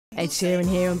Ed Sheeran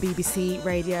here on BBC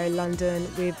Radio London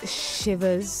with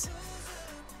Shivers.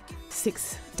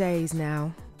 6 days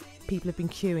now. People have been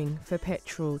queuing for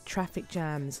petrol, traffic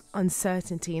jams,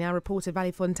 uncertainty. Now, reporter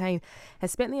Valley Fontaine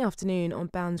has spent the afternoon on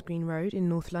Bounds Green Road in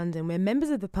North London, where members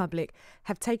of the public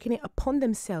have taken it upon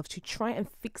themselves to try and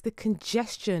fix the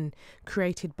congestion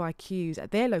created by queues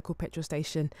at their local petrol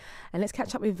station. And let's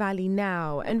catch up with Valley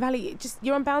now. And Valley,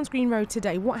 you're on Bounds Green Road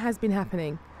today. What has been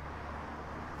happening?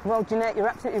 Well, Jeanette, you're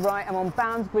absolutely right. I'm on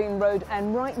Bounds Green Road,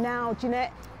 and right now,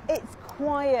 Jeanette, it's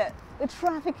quiet. The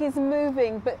traffic is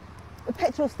moving, but the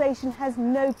petrol station has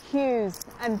no queues.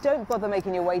 And don't bother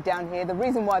making your way down here. The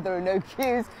reason why there are no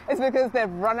queues is because they've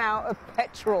run out of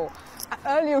petrol.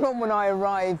 Earlier on when I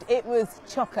arrived, it was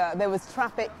chocker. There was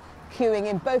traffic queuing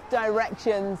in both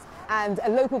directions, and a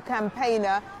local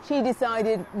campaigner, she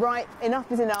decided, right, enough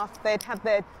is enough. They'd had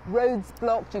their roads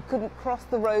blocked. You couldn't cross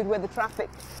the road where the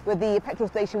petrol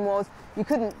station was. You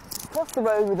couldn't cross the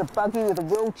road with a buggy, with a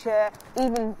wheelchair.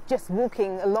 Even just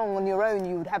walking along on your own,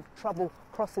 you would have trouble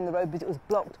crossing the road because it was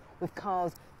blocked with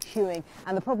cars queuing.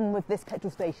 And the problem with this petrol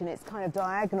station, it's kind of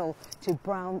diagonal to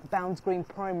Bounds Green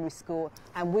Primary School,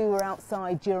 and we were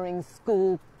outside during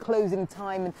school closing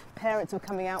time, and parents were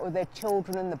coming out with their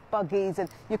children and the buggies, and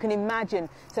you can imagine.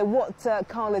 So what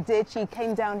Cllr did, she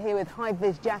came down here with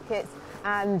high-vis jackets,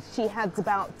 and she had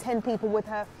about 10 people with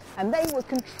her, and they were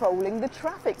controlling the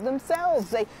traffic themselves.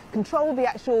 They controlled the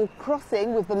actual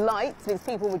crossing with the lights, because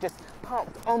people were just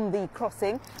parked on the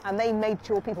crossing, and they made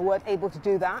sure people weren't able to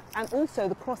do that. And also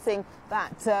the crossing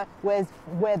that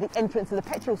where the entrance of the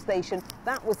petrol station,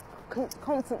 that was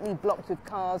constantly blocked with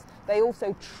cars. They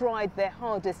also tried their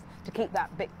hardest to keep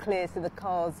that bit clear so the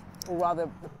cars, or rather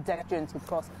the pedestrians, would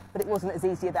cross, but it wasn't as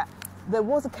easy as that. There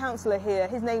was a councillor here.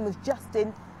 His name was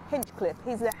Justin Hinchcliffe.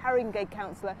 He's a Haringey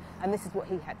councillor, and this is what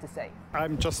he had to say.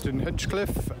 I'm Justin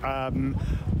Hinchcliffe.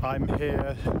 I'm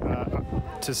here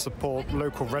to support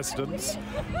local residents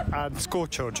and school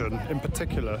children in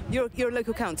particular. You're a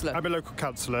local councillor? I'm a local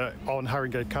councillor on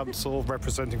Haringey Council,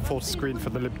 representing Fortis Green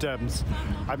for the Lib Dems.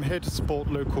 I'm here to support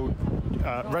local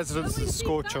residents and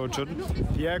school children.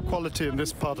 The air quality in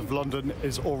this part of London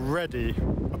is already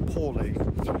appalling.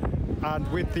 And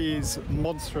with these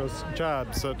monstrous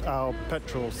jams at our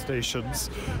petrol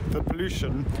stations, the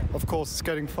pollution, of course, is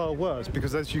getting far worse,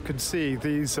 because as you can see,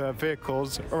 these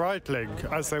vehicles are idling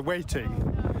as they're waiting.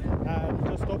 And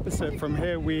just opposite from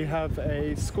here, we have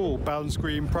a school, Bounds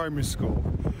Green Primary School,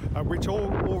 which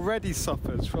already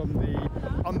suffers from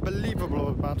the unbelievable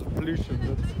amount of pollution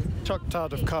that's chucked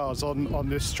out of cars on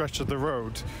this stretch of the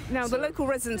road. Now, the local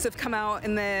residents have come out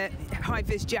in their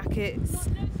high-vis jackets,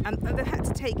 and they've had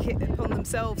to take it upon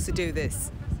themselves to do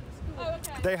this.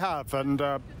 They have, and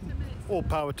all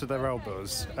power to their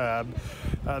elbows.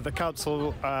 The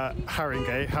council,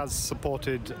 Haringey, has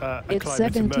supported a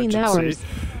climate emergency,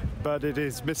 but it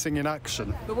is missing in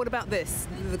action. But what about this?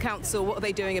 The council, what are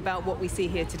they doing about what we see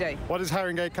here today? What is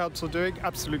Haringey Council doing?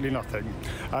 Absolutely nothing.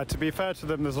 To be fair to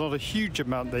them, there's not a huge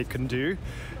amount they can do.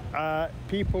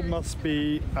 People must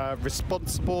be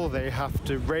responsible. They have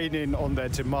to rein in on their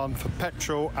demand for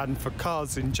petrol and for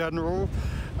cars in general.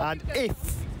 And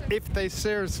if they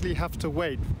seriously have to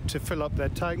wait to fill up their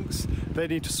tanks, they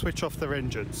need to switch off their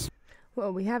engines.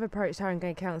 Well, we have approached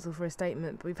Haringey Council for a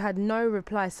statement, but we've had no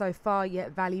reply so far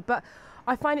yet, Valley. But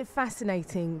I find it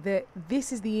fascinating that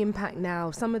this is the impact now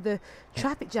some of the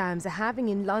traffic jams are having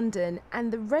in London,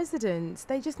 and the residents,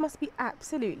 they just must be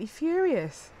absolutely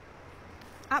furious.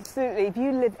 Absolutely. If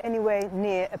you live anywhere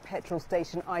near a petrol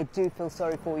station, I do feel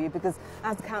sorry for you, because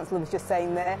as the councillor was just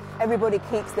saying there, everybody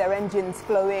keeps their engines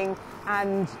flowing,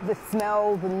 and the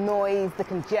smell, the noise, the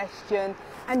congestion,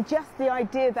 and just the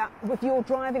idea that if you're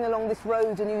driving along this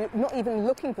road and you're not even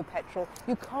looking for petrol,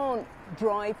 you can't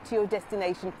drive to your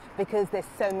destination because there's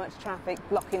so much traffic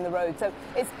blocking the road. So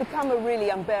it's become a really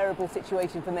unbearable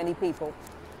situation for many people.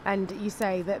 And you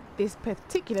say that this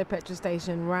particular petrol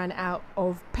station ran out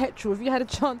of petrol. Have you had a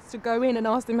chance to go in and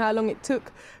ask them how long it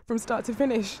took from start to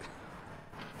finish?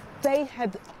 They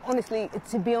had, honestly,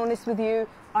 to be honest with you,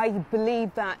 I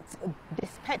believe that this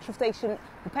petrol station,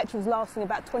 the petrol's lasting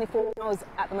about 24 hours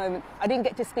at the moment. I didn't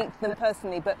get to speak to them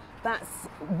personally, but that's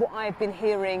what I've been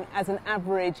hearing as an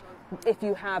average if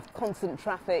you have constant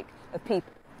traffic of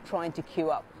people trying to queue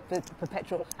up for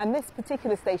petrol. And this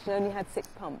particular station only had 6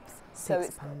 pumps. So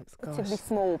it's a relatively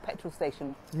small petrol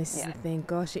station. And this is the thing,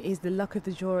 gosh, it is the luck of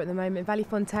the draw at the moment. Valley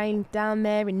Fontaine down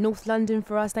there in North London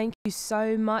for us. Thank you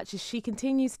so much as she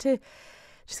continues to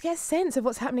just get a sense of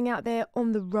what's happening out there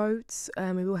on the roads.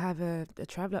 We will have a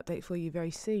travel update for you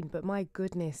very soon. But my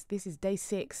goodness, this is day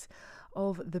 6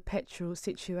 of the petrol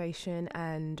situation,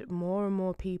 and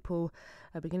more people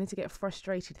are beginning to get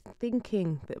frustrated,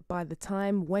 thinking that by the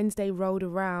time Wednesday rolled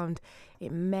around,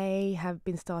 it may have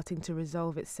been starting to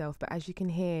resolve itself. But as you can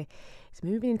hear, it's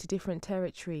moving into different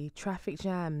territory, traffic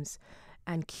jams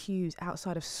and queues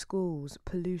outside of schools,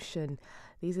 pollution.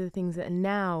 These are the things that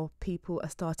now people are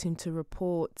starting to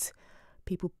report.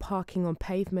 People parking on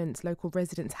pavements, local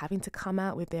residents having to come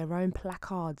out with their own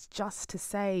placards just to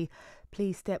say,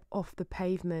 please step off the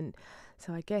pavement.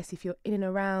 So I guess if you're in and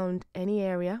around any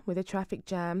area with a traffic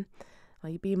jam, are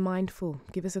you being mindful?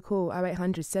 Give us a call,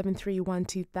 0800 731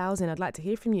 2000. I'd like to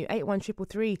hear from you,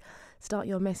 81333. Start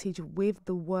your message with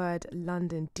the word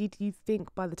London. Did you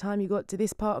think by the time you got to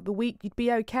this part of the week you'd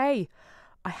be okay?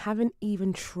 I haven't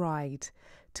even tried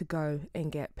to go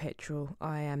and get petrol.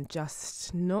 I am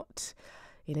just not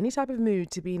in any type of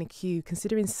mood to be in a queue,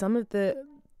 considering some of the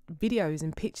videos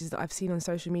and pictures that I've seen on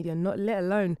social media, not let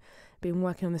alone been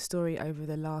working on the story over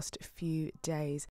the last few days.